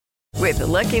With the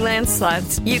Lucky Land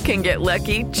Slots, you can get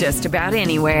lucky just about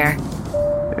anywhere.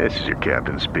 This is your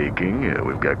captain speaking.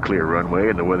 We've got clear runway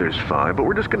and the weather's fine, but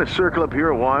we're just going to circle up here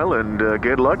a while and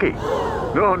get lucky.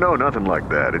 No, nothing like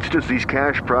that. It's just these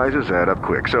cash prizes add up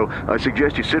quick. So I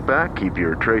suggest you sit back, keep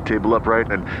your tray table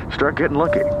upright, and start getting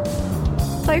lucky.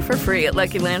 Play for free at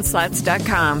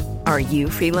LuckyLandSlots.com. Are you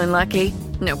feeling lucky?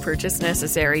 No purchase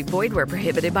necessary. Void where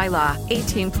prohibited by law.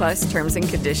 18+ terms and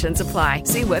conditions apply.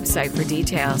 See website for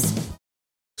details.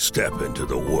 Step into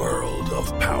the world of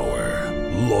power,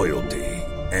 loyalty,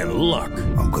 and luck.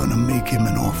 I'm gonna make him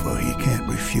an offer he can't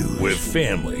refuse. With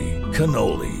family,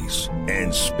 cannolis,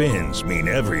 and spins mean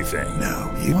everything.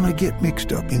 Now, you wanna get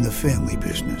mixed up in the family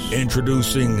business.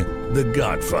 Introducing The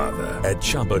Godfather at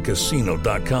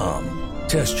ChumbaCasino.com.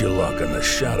 Test your luck in the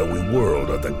shadowy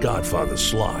world of The Godfather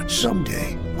slot.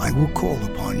 Someday, I will call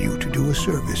upon you to do a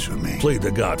service for me. Play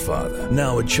The Godfather,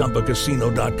 now at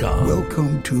ChumbaCasino.com.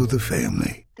 Welcome to the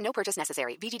family. No purchase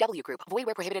necessary. VGW Group. Void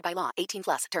where prohibited by law.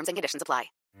 18+. Terms and conditions apply.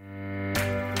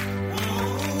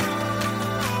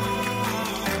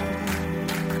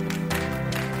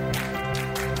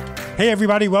 Hey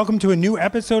everybody, welcome to a new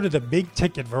episode of the Big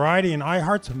Ticket Variety and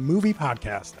iHeart's movie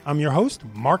podcast. I'm your host,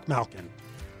 Mark Malkin.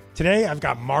 Today I've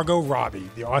got Margot Robbie.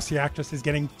 The Aussie actress is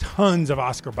getting tons of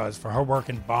Oscar buzz for her work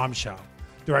in Bombshell,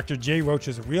 director Jay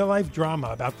Roach's real-life drama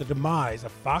about the demise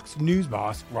of Fox News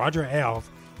boss Roger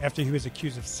Ailes after he was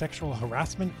accused of sexual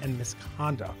harassment and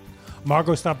misconduct.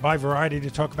 Margot stopped by Variety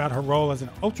to talk about her role as an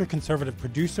ultra-conservative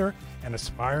producer and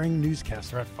aspiring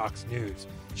newscaster at Fox News.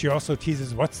 She also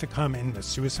teases what's to come in the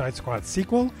Suicide Squad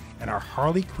sequel and our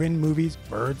Harley Quinn movie's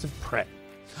Birds of Prey.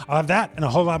 I'll have that and a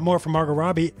whole lot more from Margot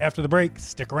Robbie after the break.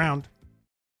 Stick around.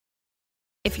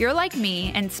 If you're like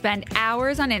me and spend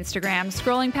hours on Instagram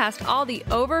scrolling past all the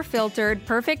over-filtered,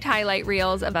 perfect highlight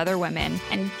reels of other women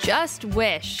and just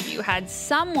wish you had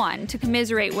someone to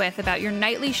commiserate with about your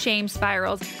nightly shame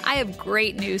spirals, I have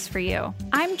great news for you.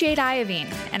 I'm Jade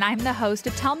Iovine, and I'm the host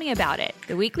of Tell Me About It,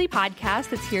 the weekly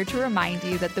podcast that's here to remind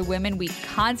you that the women we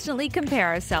constantly compare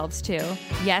ourselves to,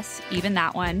 yes, even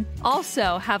that one,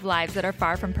 also have lives that are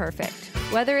far from perfect.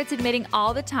 Whether it's admitting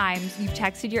all the times you've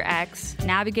texted your ex,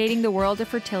 navigating the world of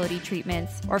fertility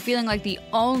treatments, or feeling like the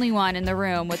only one in the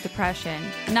room with depression,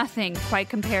 nothing quite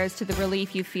compares to the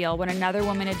relief you feel when another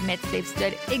woman admits they've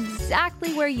stood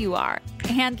exactly where you are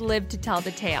and lived to tell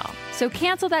the tale. So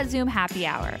cancel that Zoom happy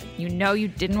hour. You know you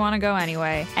didn't want to go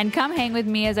anyway. And come hang with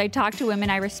me as I talk to women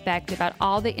I respect about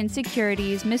all the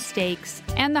insecurities, mistakes,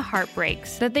 and the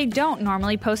heartbreaks that they don't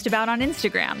normally post about on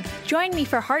Instagram. Join me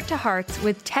for Heart to Hearts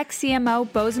with tech CMO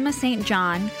Bozoma St.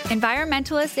 John,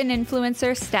 environmentalist and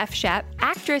influencer Steph Shep,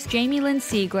 actress Jamie Lynn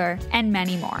Siegler, and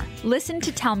many more. Listen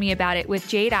to Tell Me About It with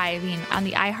Jade Iovine on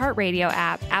the iHeartRadio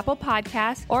app, Apple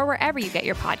Podcasts, or wherever you get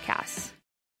your podcasts.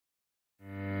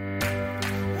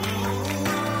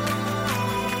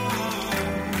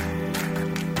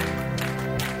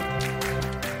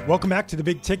 Welcome back to The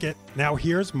Big Ticket. Now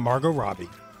here's Margot Robbie.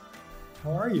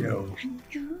 How are you? I'm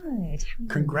good.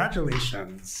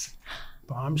 Congratulations.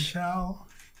 Bombshell.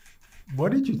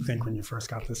 What did you think when you first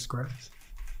got this script?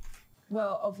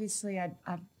 Well, obviously, I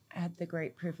had the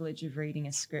great privilege of reading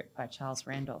a script by Charles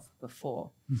Randolph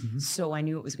before, so I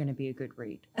knew it was going to be a good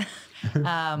read.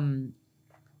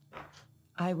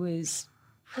 I was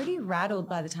pretty rattled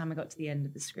by the time I got to the end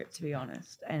of the script, to be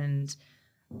honest, and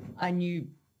I knew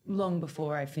long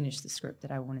before I finished the script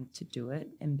that I wanted to do it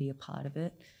and be a part of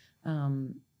it,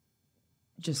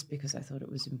 just because I thought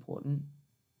it was important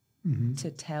to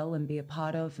tell and be a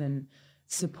part of and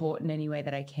support in any way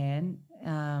that I can.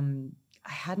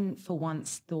 I hadn't for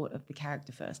once thought of the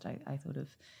character first. I thought of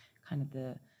kind of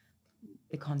the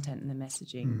content and the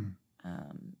messaging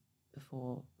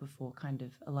before kind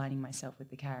of aligning myself with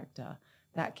the character.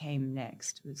 That came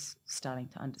next, was starting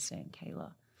to understand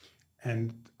Kayla.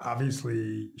 And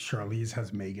obviously, Charlize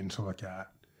has Megan to look at.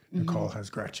 Nicole has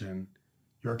Gretchen.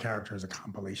 Your character is a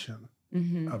compilation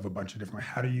of a bunch of different.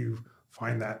 How do you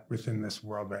find that within this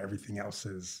world where everything else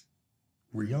is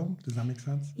real? Does that make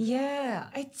sense? Yeah,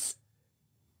 I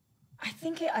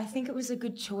think it was a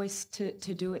good choice to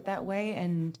do it that way.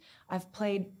 And I've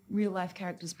played real life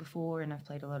characters before, and I've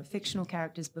played a lot of fictional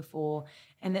characters before.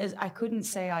 And I couldn't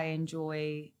say I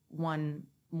enjoy one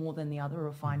more than the other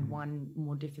or find one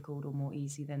more difficult or more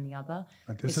easy than the other.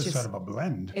 But this is sort of a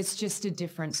blend. It's just a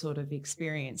different sort of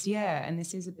experience. Yeah, and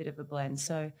this is a bit of a blend.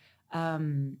 So, I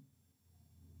mean,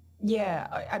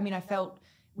 I felt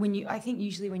I think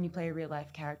usually when you play a real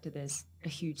life character, there's a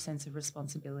huge sense of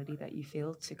responsibility that you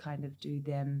feel to kind of do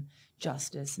them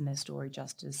justice and their story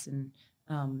justice. And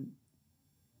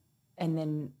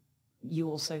then you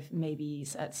also maybe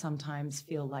at sometimes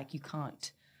feel like you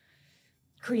can't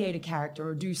create a character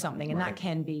or do something, and that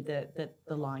can be the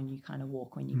line you kind of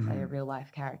walk when you play a real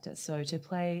life character. So to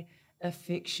play a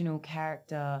fictional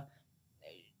character,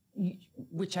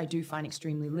 which I do find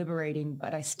extremely liberating,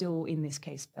 but I still in this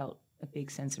case felt a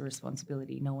big sense of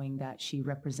responsibility knowing that she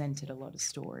represented a lot of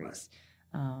stories.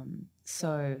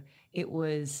 So it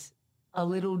was a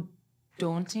little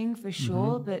daunting for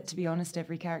sure, but to be honest,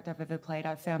 every character I've ever played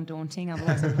I've found daunting,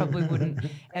 otherwise I probably wouldn't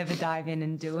ever dive in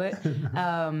and do it.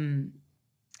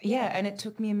 And it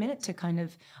took me a minute to kind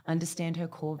of understand her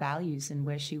core values and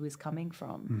where she was coming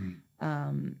from.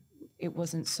 It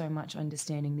wasn't so much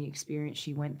understanding the experience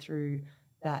she went through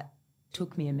that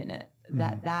took me a minute.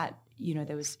 That you know,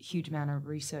 there was a huge amount of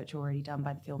research already done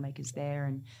by the filmmakers there,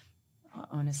 and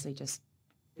honestly, just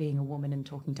being a woman and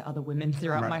talking to other women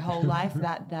throughout my whole life,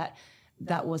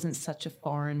 that wasn't such a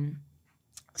foreign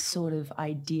sort of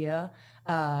idea.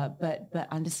 But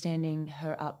understanding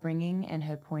her upbringing and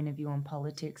her point of view on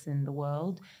politics and the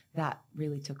world, that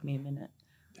really took me a minute.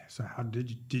 So how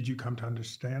did you come to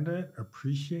understand it,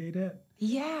 appreciate it?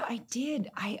 Yeah, I did.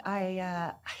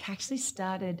 I actually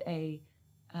started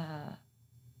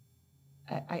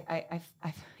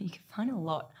you can find a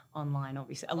lot online,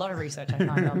 obviously. A lot of research I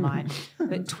find online,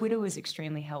 but Twitter was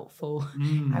extremely helpful.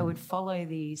 I would follow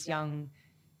these young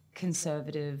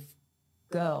conservative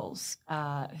girls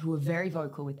who were very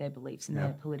vocal with their beliefs and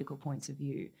their political points of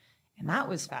view. And that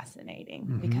was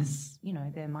fascinating because, you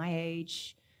know, they're my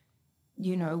age.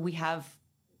 You know, we have,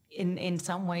 in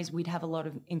some ways, we'd have a lot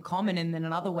of in common. And then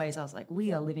in other ways, I was like,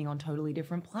 we are living on totally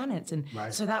different planets. And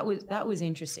so that was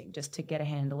interesting just to get a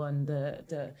handle on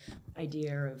the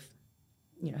idea of,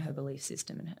 you know, her belief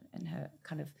system and her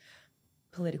kind of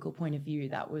political point of view.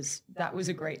 That was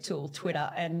a great tool, Twitter.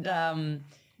 And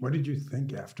what did you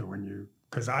think after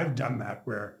because I've done that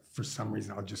where for some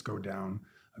reason I'll just go down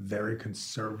a very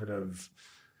conservative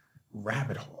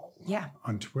rabbit hole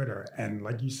on Twitter. And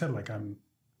like you said, like I'm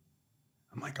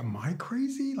like, am I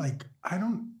crazy? Like, I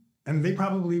don't, and they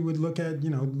probably would look at, you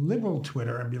know, liberal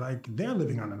Twitter and be like, they're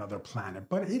living on another planet.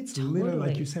 But it's literally,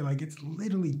 like you say, like, it's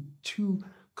literally two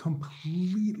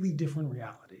completely different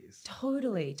realities.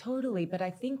 Totally. But I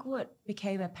think what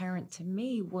became apparent to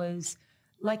me was,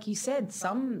 like you said,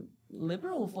 some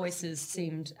liberal voices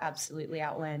seemed absolutely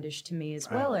outlandish to me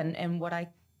as well. And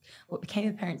what became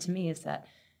apparent to me is that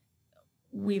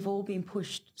we've all been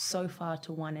pushed so far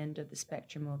to one end of the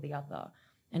spectrum or the other.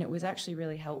 And it was actually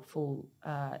really helpful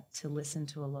to listen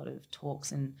to a lot of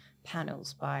talks and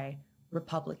panels by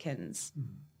Republicans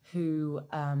who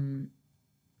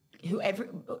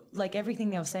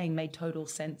everything they were saying made total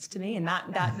sense to me. And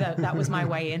that was my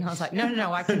way in. I was like,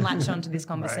 no, I can latch onto this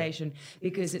conversation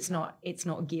because it's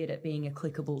not geared at being a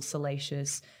clickable,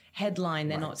 salacious headline.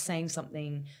 They're not saying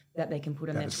something that they can put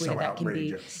on their Twitter that can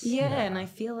be and I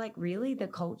feel like really the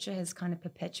culture has kind of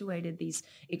perpetuated these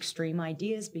extreme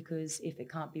ideas because if it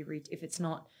can't be if it's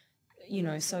not, you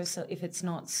know, so if it's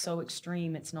not so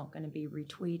extreme, it's not going to be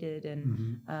retweeted.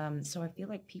 And so I feel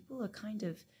like people are kind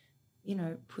of, you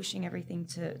know, pushing everything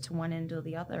to one end or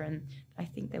the other. And I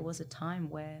think there was a time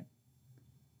where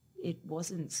it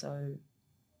wasn't so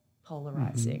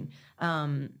polarizing.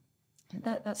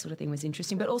 That sort of thing was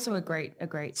interesting, but also a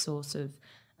great source of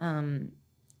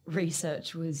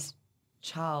research was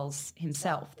Charles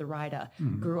himself, the writer,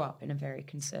 grew up in a very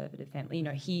conservative family. You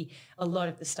know, a lot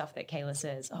of the stuff that Kayla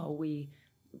says,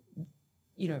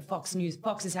 you know, Fox News,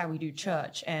 Fox is how we do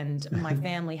church, and my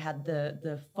family had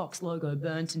the Fox logo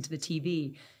burnt into the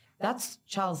TV. That's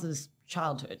Charles's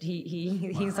childhood.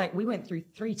 He's like, we went through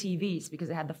 3 TVs because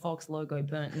it had the Fox logo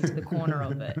burnt into the corner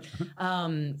of it.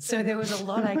 So there was a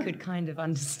lot I could kind of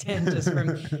understand just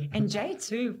from, and Jay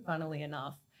too, funnily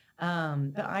enough.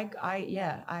 But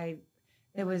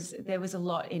there was a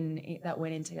lot in that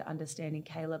went into understanding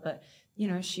Kayla. But you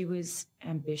know, she was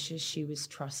ambitious, she was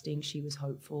trusting, she was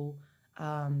hopeful.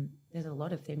 There's a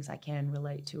lot of things I can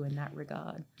relate to in that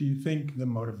regard. Do you think the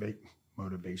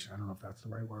motivation, I don't know if that's the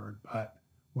right word, but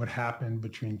what happened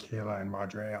between Kayla and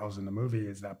Roger Ailes in the movie,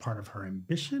 is that part of her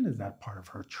ambition? Is that part of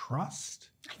her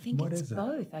trust? I think it's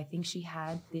both. I think she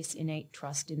had this innate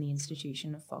trust in the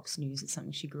institution of Fox News. It's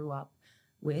something she grew up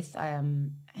with.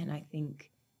 And I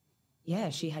think,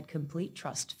 she had complete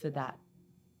trust for that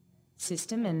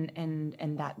system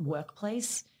and that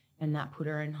workplace, and that put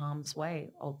her in harm's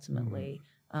way ultimately,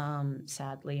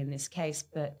 sadly in this case.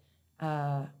 But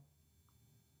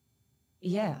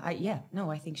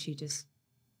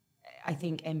I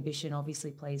think ambition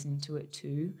obviously plays into it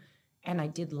too. And I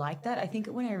did like that. I think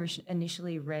when I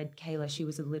initially read Kayla, she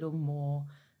was a little more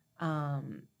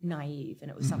naive.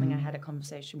 And it was something I had a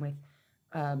conversation with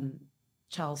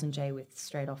Charles and Jay with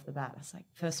straight off the bat. I was like,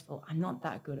 first of all, I'm not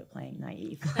that good at playing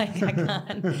naive. Like, I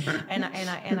can't.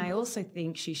 And I also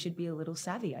think she should be a little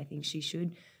savvy. I think she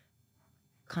should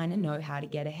kind of know how to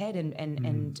get ahead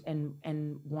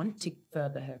and want to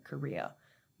further her career.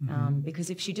 Because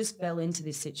if she just fell into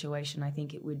this situation, I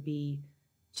think it would be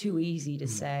too easy to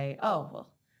say, oh, well,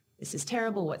 this is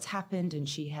terrible, what's happened, and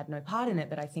she had no part in it.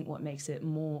 But I think what makes it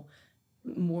more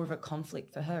of a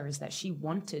conflict for her is that she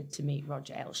wanted to meet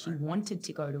Roger Ailes. She wanted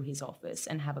to go to his office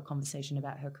and have a conversation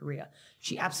about her career.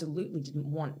 She absolutely didn't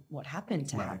want what happened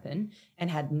to happen and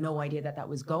had no idea that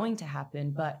was going to happen,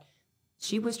 but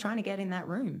she was trying to get in that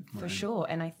room for sure.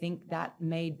 And I think that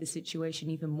made the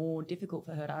situation even more difficult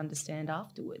for her to understand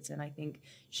afterwards. And I think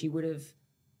it would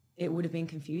have been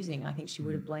confusing. I think she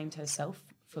would have blamed herself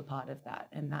for part of that.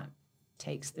 And that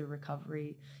takes the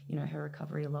recovery, her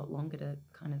recovery a lot longer to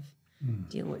kind of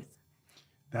deal with.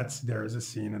 There is a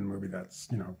scene in the movie that's,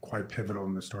 quite pivotal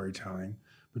in the storytelling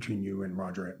between you and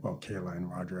Kayla and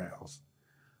Roger Ailes.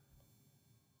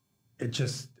 It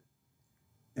just,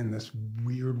 in this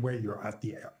weird way, you're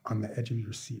on the edge of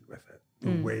your seat with it.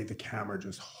 The way the camera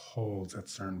just holds at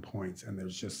certain points, and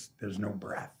there's no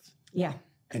breath. Yeah.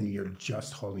 And you're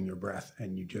just holding your breath,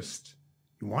 and you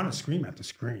want to scream at the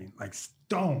screen, like,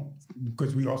 don't,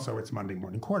 because it's Monday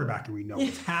Morning Quarterback and we know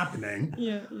what's happening.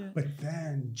 Yeah. But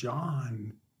then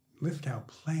John Lithgow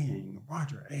playing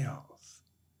Roger Ailes.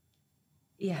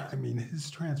 Yeah. I mean, his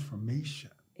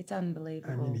transformation. It's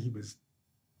unbelievable.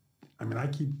 I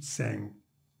keep saying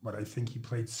what I think he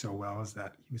played so well is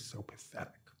that he was so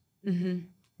pathetic. He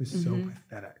was so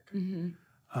pathetic.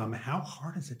 How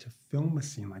hard is it to film a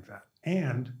scene like that?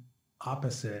 And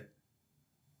opposite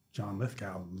John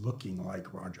Lithgow looking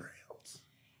like Roger Ailes.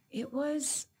 It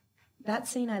was, that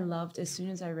scene I loved. As soon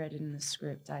as I read it in the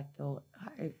script, I thought,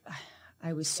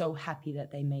 I was so happy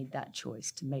that they made that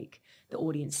choice to make the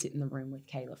audience sit in the room with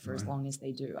Kayla for as long as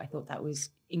they do. I thought that was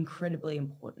incredibly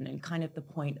important, and kind of the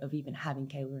point of even having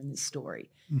Kayla in this story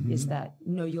is that,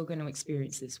 no, you're going to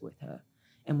experience this with her,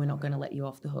 and we're not going to let you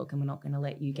off the hook, and we're not going to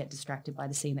let you get distracted by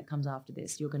the scene that comes after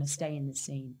this. You're going to stay in the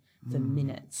scene for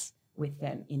minutes with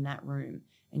them in that room.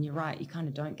 And you're right, you kind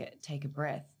of take a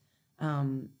breath.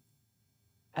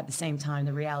 At the same time,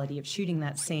 the reality of shooting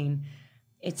that scene,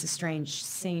 it's a strange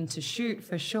scene to shoot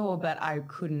for sure, but I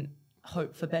couldn't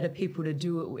hope for better people to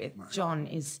do it with. John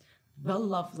is the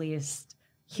loveliest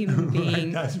human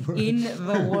being in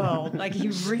the world. Like, he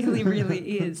really,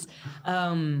 really is.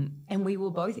 And we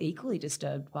were both equally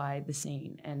disturbed by the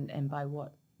scene and by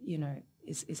what,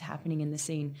 is happening in the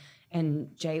scene.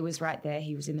 And Jay was right there.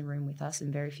 He was in the room with us,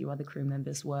 and very few other crew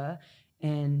members were.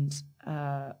 And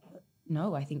I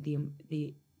think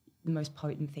the most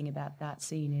potent thing about that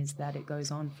scene is that it goes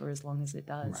on for as long as it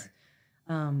does.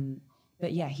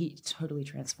 But yeah, he totally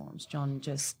transforms. John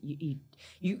just,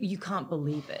 you can't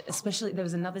believe it. Especially, there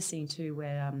was another scene too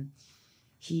where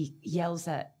he yells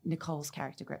at Nicole's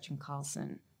character, Gretchen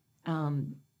Carlson.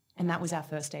 And that was our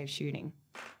first day of shooting.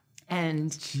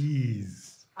 And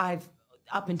I've,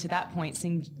 up until that point,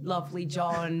 seen lovely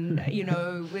John,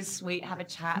 was sweet, have a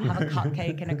chat, have a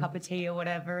cupcake and a cup of tea or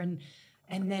whatever. And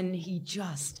then he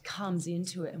just comes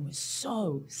into it and was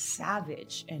so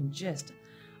savage and just,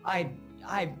 I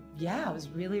was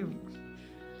really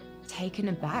taken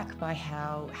aback by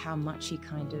how much he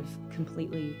kind of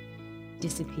completely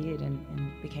disappeared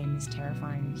and became this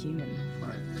terrifying human.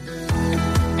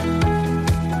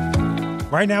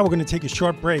 Right now, we're going to take a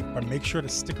short break, but make sure to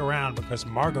stick around because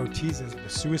Margot teases the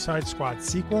Suicide Squad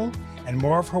sequel and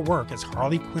more of her work as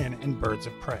Harley Quinn in Birds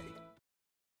of Prey.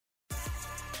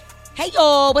 Hey,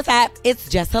 y'all, what's up? It's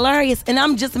Jess Hilarious, and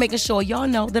I'm just making sure y'all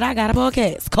know that I got a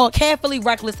podcast called Carefully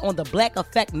Reckless on the Black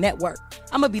Effect Network.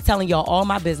 I'm going to be telling y'all all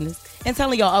my business and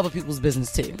telling y'all other people's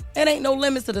business, too. It ain't no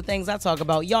limits to the things I talk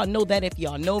about. Y'all know that if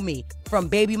y'all know me. From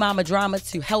baby mama drama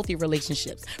to healthy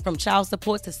relationships, from child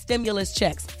support to stimulus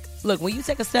checks. Look, when you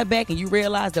take a step back and you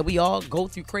realize that we all go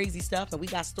through crazy stuff and we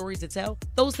got stories to tell,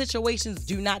 those situations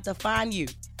do not define you.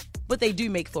 But they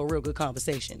do make for a real good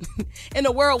conversation. In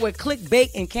a world where clickbait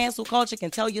and cancel culture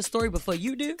can tell your story before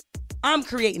you do, I'm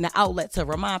creating an outlet to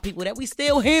remind people that we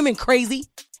still human, crazy,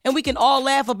 and we can all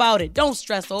laugh about it. Don't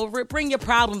stress over it. Bring your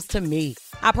problems to me.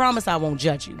 I promise I won't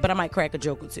judge you, but I might crack a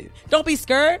joke or two. Don't be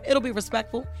scared. It'll be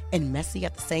respectful and messy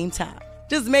at the same time.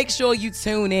 Just make sure you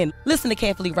tune in. Listen to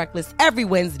Carefully Reckless every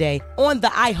Wednesday on the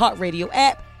iHeartRadio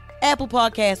app, Apple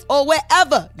Podcasts, or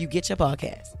wherever you get your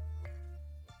podcasts.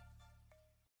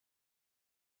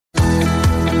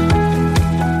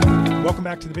 Welcome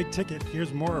back to The Big Ticket.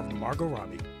 Here's more of Margot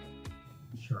Robbie.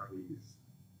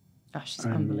 Oh, she's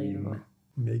unbelievable.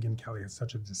 Megyn Kelly has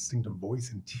such a distinctive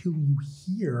voice until you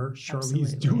hear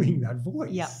Charlize Absolutely. doing that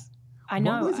voice. Yeah. I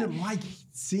know. What was it like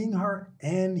seeing her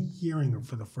and hearing her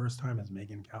for the first time as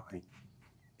Megyn Kelly?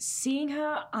 Seeing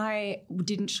her,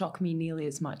 didn't shock me nearly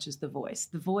as much as the voice.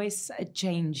 The voice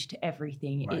changed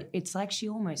everything. Right. It's like she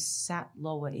almost sat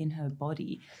lower in her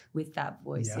body with that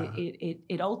voice. Yeah.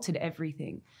 It altered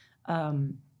everything,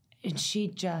 and she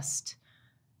just,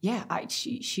 you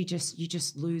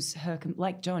just lose her.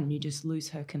 Like John, you just lose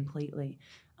her completely.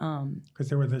 Because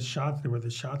there were the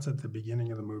shots at the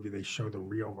beginning of the movie. They show the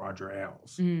real Roger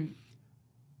Ailes, and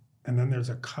then there's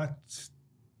a cut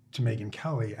to Megyn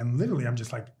Kelly, and literally I'm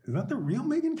just like, is that the real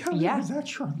Megyn Kelly? Yeah. Or is that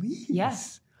Charlize?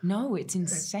 Yes. No, it's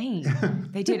insane.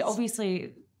 They did.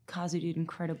 Obviously, Kazu did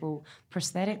incredible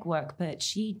prosthetic work, but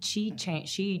she changed.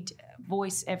 She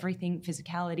voiced everything,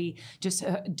 physicality, just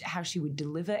how she would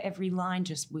deliver every line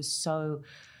just was so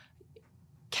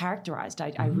characterized.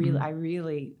 I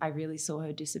really saw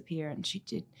her disappear, and she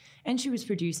did. And she was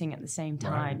producing at the same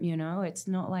time, Right. you know? It's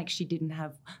not like she didn't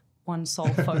have one sole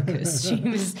focus. She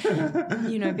was,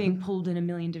 being pulled in a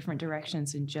million different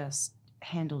directions and just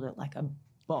handled it like a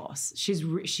boss.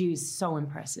 She's so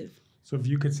impressive. So if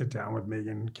you could sit down with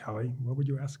Megyn Kelly, what would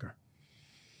you ask her?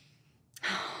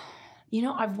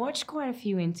 I've watched quite a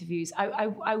few interviews.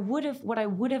 What I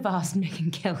would have asked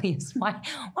Megyn Kelly is why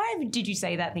did you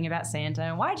say that thing about Santa?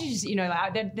 And why did you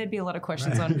there'd be a lot of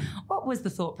questions on what was the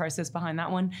thought process behind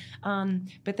that one.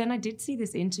 But then I did see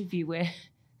this interview where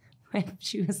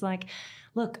she was like,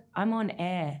 look, I'm on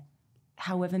air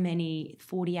however many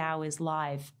 40 hours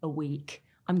live a week.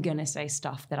 I'm going to say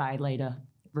stuff that I later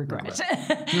regret.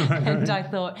 And I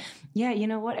thought, yeah, you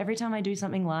know what? Every time I do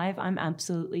something live, I'm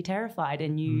absolutely terrified.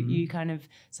 And you kind of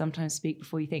sometimes speak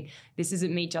before you think. This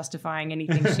isn't me justifying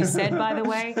anything she said, by the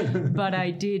way, but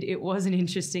it was an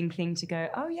interesting thing to go,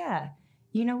 oh yeah,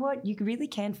 you know what? You really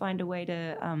can find a way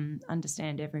to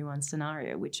understand everyone's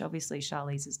scenario, which obviously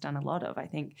Charlize has done a lot of. I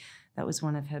think that was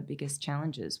one of her biggest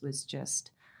challenges, was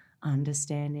just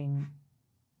understanding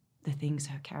the things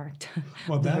her character,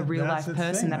 the real life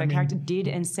person that her character did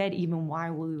and said, even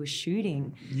while we were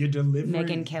shooting. You delivered.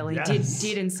 Megyn Kelly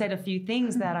did and said a few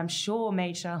things that I'm sure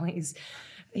made Charlize,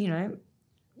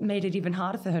 made it even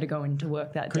harder for her to go into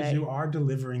work that day. Because you are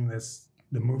delivering this.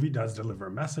 The movie does deliver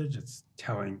a message. It's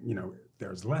telling,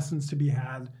 there's lessons to be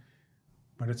had,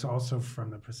 but it's also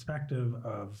from the perspective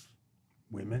of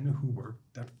women who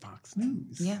worked at Fox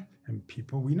News. Yeah. And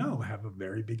people we know have a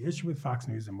very big issue with Fox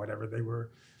News and whatever they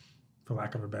were, for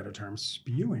lack of a better term,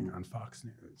 spewing on Fox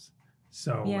News.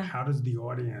 So how does the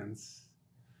audience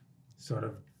sort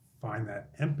of find that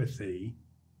empathy,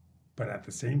 but at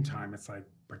the same time, it's like,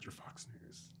 but you're Fox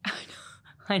News.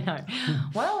 I know.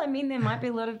 Well, I mean, there might be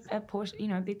a lot of big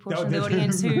portion of the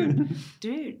audience who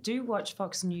do watch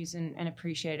Fox News and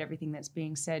appreciate everything that's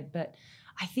being said. But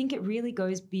I think it really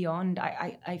goes beyond.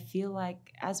 I feel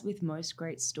like, as with most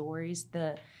great stories,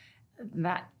 that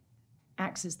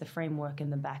acts as the framework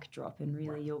and the backdrop, and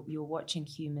really you're watching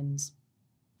humans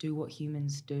do what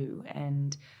humans do,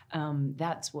 and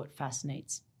that's what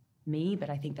fascinates me. But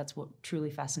I think that's what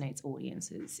truly fascinates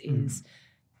audiences is.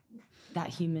 That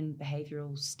human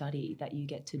behavioral study that you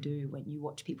get to do when you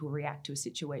watch people react to a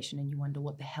situation and you wonder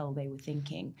what the hell they were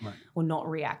thinking, or not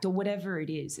react, or whatever it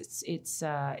is. It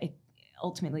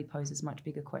ultimately poses much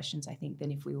bigger questions, I think, than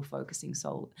if we were focusing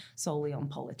solely on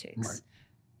politics. Right.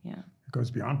 Yeah. It goes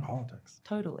beyond politics.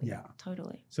 Totally. Yeah.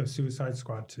 Totally. So Suicide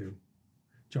Squad 2,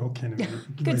 Joel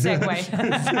Kinnaman. Good segue.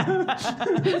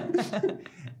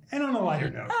 And on a lighter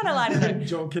note.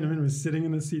 Joel Kinnaman was sitting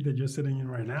in the seat that you're sitting in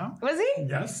right now. Was he?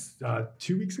 Yes,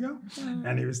 2 weeks ago.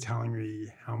 And he was telling me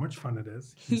how much fun it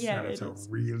is. He said it's a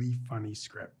really funny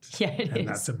script. Yeah, it is. And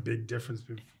that's a big difference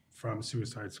from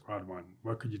Suicide Squad 1.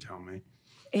 What could you tell me?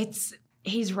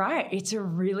 He's right. It's a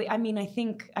really, I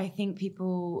think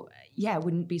people,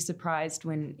 wouldn't be surprised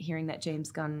when hearing that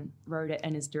James Gunn wrote it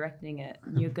and is directing it.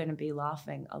 You're going to be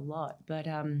laughing a lot. But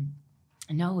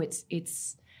no,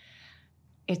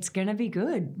 it's going to be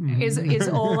good is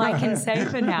all I can say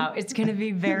for now. It's going to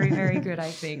be very, very good, I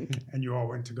think. And you all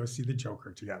went to go see The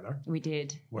Joker together. We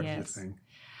did. What did you think?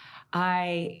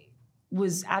 I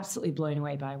was absolutely blown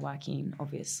away by Joaquin,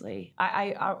 obviously.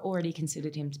 I already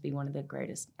considered him to be one of the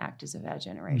greatest actors of our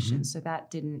generation. So that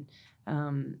didn't,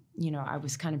 I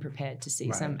was kind of prepared to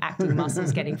see some acting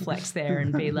muscles getting flexed there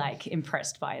and be like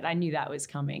impressed by it. I knew that was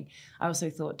coming. I also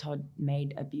thought Todd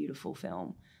made a beautiful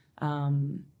film.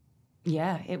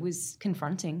 It was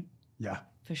confronting. Yeah.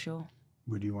 For sure.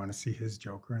 Would you want to see his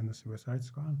Joker in the Suicide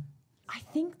Squad? I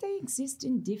think they exist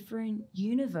in different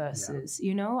universes.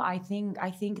 You know, I think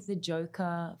the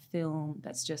Joker film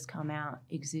that's just come out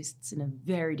exists in a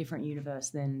very different universe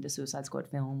than the Suicide Squad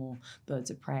film or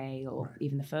Birds of Prey or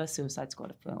even the first Suicide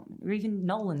Squad film or even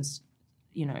Nolan's,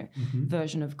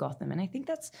 version of Gotham. And I think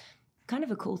that's kind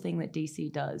of a cool thing that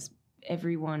DC does.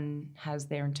 Everyone has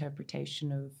their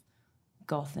interpretation of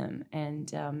Gotham.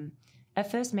 And at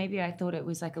first, maybe I thought it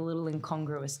was like a little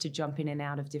incongruous to jump in and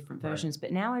out of different versions,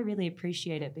 but now I really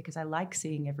appreciate it because I like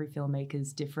seeing every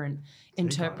filmmaker's different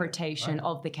interpretation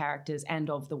of the characters and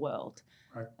of the world.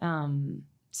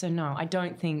 So no, I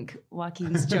don't think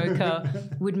Joaquin's Joker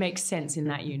would make sense in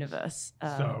that universe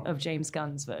of James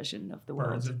Gunn's version of the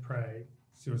world. Birds of Prey,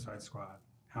 Suicide Squad.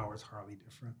 How is Harley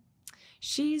different?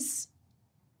 She's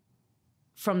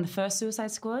from the first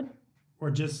Suicide Squad.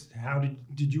 Or just how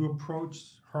did you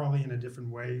approach Harley in a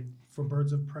different way for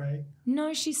Birds of Prey?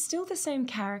 No, she's still the same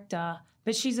character,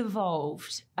 but she's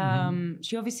evolved.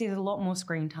 She obviously has a lot more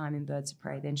screen time in Birds of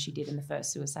Prey than she did in the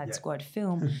first Suicide Squad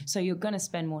film. So you're going to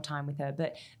spend more time with her.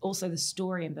 But also the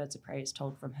story in Birds of Prey is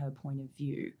told from her point of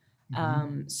view.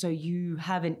 So you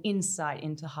have an insight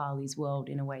into Harley's world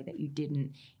in a way that you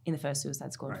didn't in the first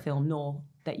Suicide Squad film, nor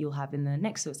that you'll have in the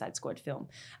next Suicide Squad film.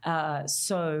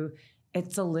 So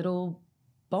it's a little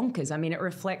bonkers. I mean, it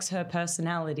reflects her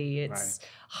personality. It's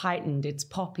heightened, it's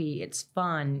poppy, it's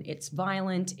fun, it's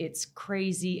violent, it's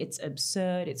crazy, it's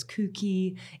absurd, it's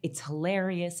kooky, it's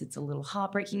hilarious, it's a little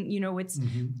heartbreaking. It's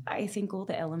I think all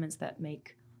the elements that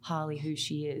make Harley who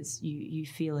she is, you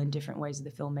feel in different ways of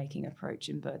the filmmaking approach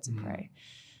in Birds of Prey.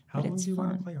 How long do you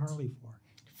want to play Harley for?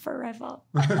 Forever.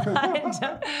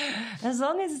 as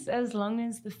long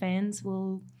as the fans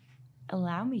will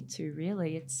allow me to,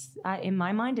 really. It's in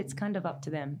my mind, it's kind of up to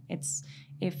them. It's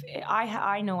if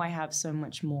I know I have so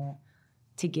much more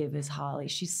to give as Harley.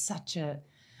 She's such a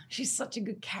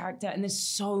good character, and there's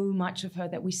so much of her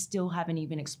that we still haven't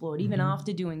even explored. Even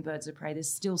after doing Birds of Prey,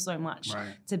 there's still so much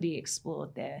to be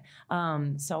explored there.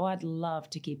 So I'd love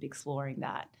to keep exploring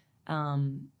that.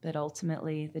 But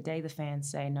ultimately, the day the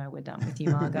fans say, no, we're done with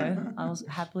you, Margot, I'll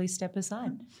happily step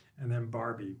aside. And then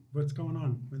Barbie, what's going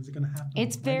on? When's it going to happen?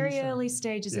 It's very early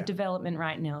stages of development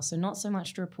right now, so not so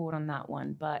much to report on that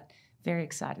one, but very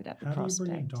excited at the prospect.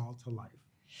 How do you bring a doll to life?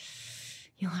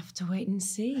 You'll have to wait and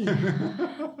see.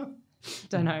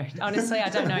 Don't know. Honestly, I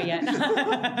don't know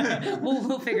yet.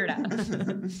 We'll figure it out.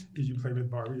 Did you play with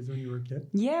Barbies when you were a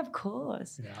kid? Yeah, of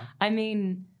course. Yeah. I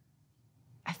mean,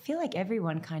 I feel like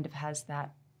everyone kind of has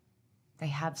that. They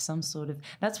have some sort of...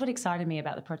 That's what excited me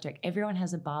about the project. Everyone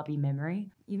has a Barbie memory.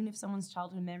 Even if someone's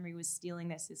childhood memory was stealing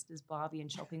their sister's Barbie and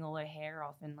chopping all her hair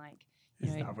off and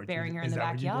burying her in the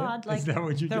backyard. Is that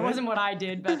what you did? That wasn't what I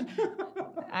did, but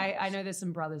I know there's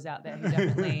some brothers out there who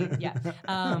definitely,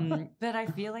 but I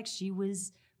feel like she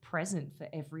was present for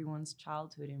everyone's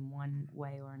childhood in one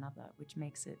way or another, which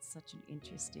makes it such an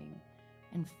interesting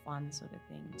and fun sort of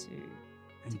thing to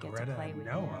get Greta to play and with.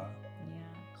 Noah.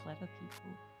 Yeah, clever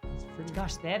people.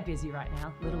 Gosh, they're busy right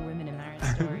now. Little Women in Marriage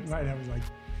Stories. Right, I was like,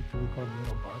 can we call it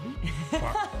Little Barbie?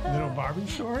 Little Barbie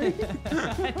Story?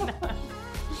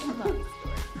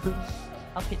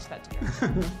 I'll pitch that to you.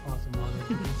 Awesome, Margaret.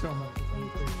 Thank you so much.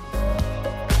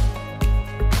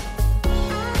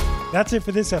 That's it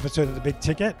for this episode of The Big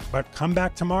Ticket, but come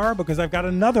back tomorrow because I've got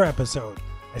another episode.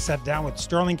 I sat down with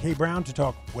Sterling K. Brown to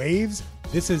talk Waves,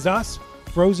 This Is Us,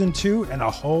 Frozen 2, and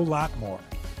a whole lot more.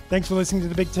 Thanks for listening to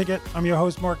The Big Ticket. I'm your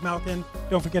host, Mark Malkin.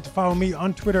 Don't forget to follow me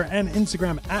on Twitter and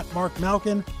Instagram at Mark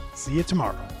Malkin. See you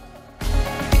tomorrow.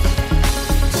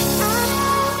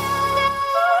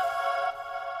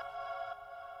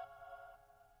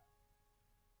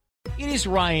 It is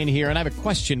Ryan here, and I have a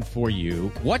question for you.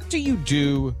 What do you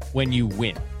do when you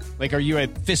win? Like, are you a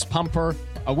fist pumper,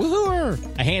 a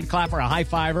woohooer, a hand clapper, a high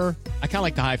fiver? I kind of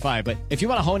like the high five, but if you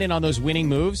want to hone in on those winning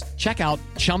moves, check out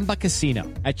Chumba Casino.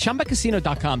 At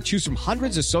ChumbaCasino.com, choose from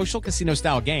hundreds of social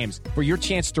casino-style games for your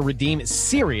chance to redeem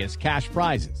serious cash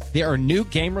prizes. There are new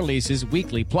game releases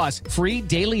weekly, plus free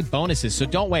daily bonuses, so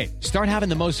don't wait. Start having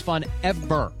the most fun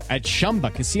ever at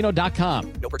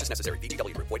ChumbaCasino.com. No purchase necessary.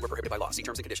 VGW. Void where prohibited by law. See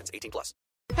terms and conditions. 18+.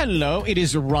 Hello, it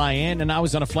is Ryan, and I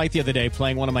was on a flight the other day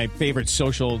playing one of my favorite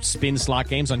social spin slot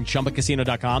games on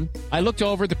ChumbaCasino.com. I looked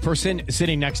over at the person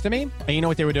sitting next to me, and you know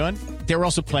what they were doing? They were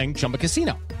also playing Chumba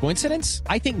Casino. Coincidence?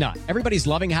 I think not. Everybody's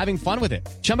loving having fun with it.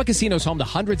 Chumba Casino is home to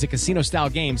hundreds of casino-style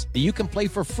games that you can play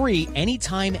for free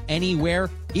anytime, anywhere,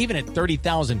 even at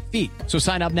 30,000 feet. So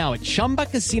sign up now at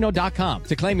ChumbaCasino.com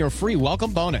to claim your free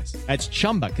welcome bonus. That's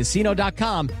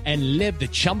ChumbaCasino.com and live the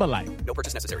Chumba life. No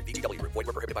purchase necessary. VGW. Void where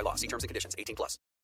prohibited by law. See terms and conditions. 18+.